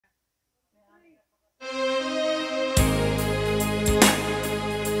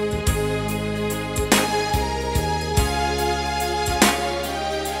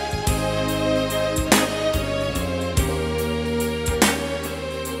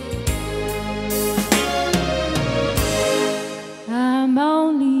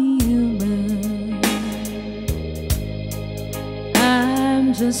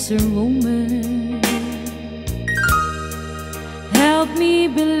just a moment. Help me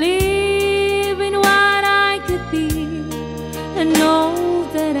believe in what I could be and know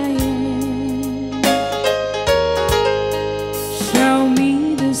that I am. Show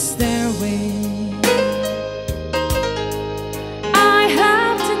me the stairway I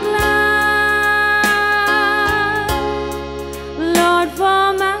have to climb. Lord,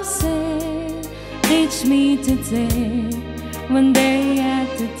 for my sake, teach me to take one day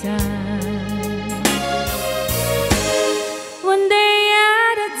at a time. One day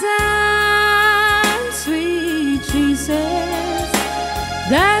at a time, sweet Jesus.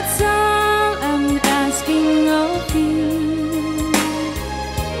 That's all I'm asking of you.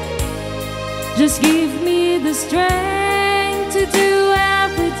 Just give me the strength to do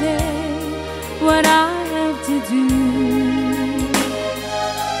every day what I have to do.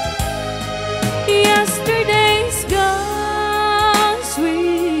 Yesterday's gone,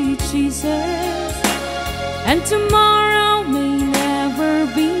 sweet Jesus, and tomorrow may never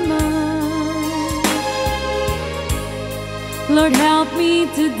be mine. Lord, help me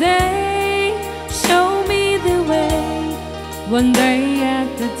today, show me the way, one day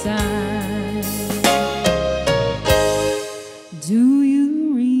at a time. Do you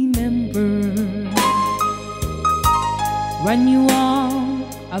remember when you walk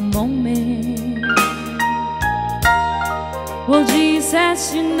among men? Well,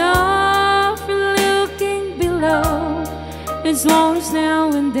 Jesus, you know, from looking below, it's once now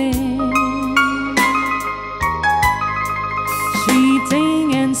and then,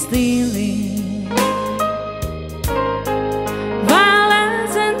 cheating and stealing,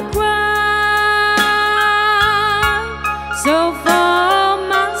 violence and crime. So for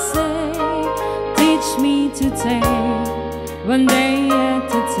my sake, teach me to take one day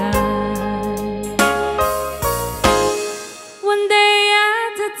at a time. One day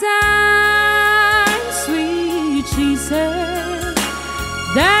at a time, sweet Jesus.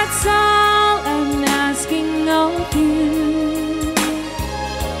 That's all I'm asking of you.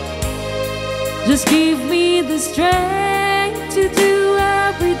 Just give me the strength to do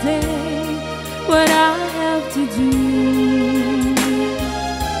every day what I have to do.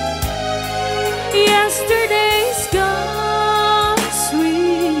 Yesterday's gone,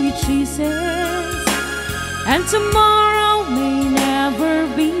 sweet Jesus, and tomorrow may never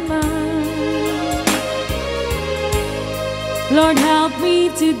be mine. Lord, help me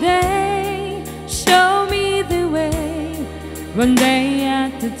today, show me the way, one day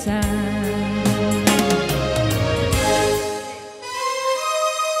at a time.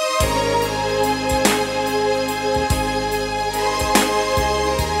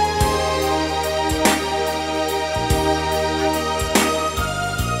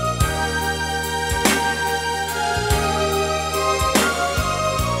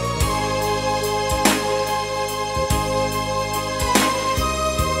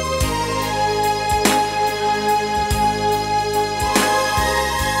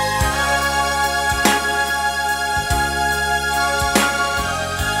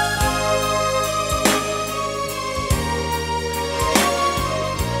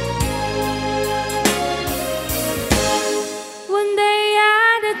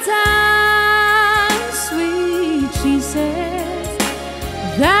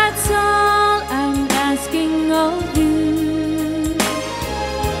 That's all I'm asking of you.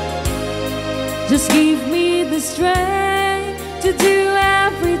 Just give me the strength to do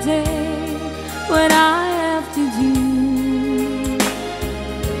every day what I have to do.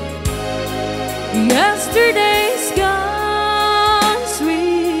 Yesterday's gone,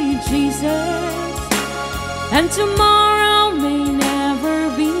 sweet Jesus, and tomorrow may never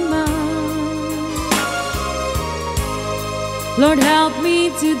be mine. Lord, help me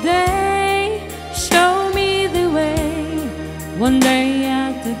today, show me the way, one day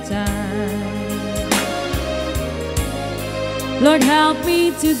at a time. Lord, help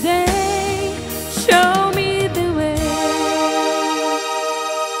me today, show me the way,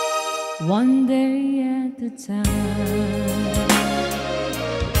 one day at a time.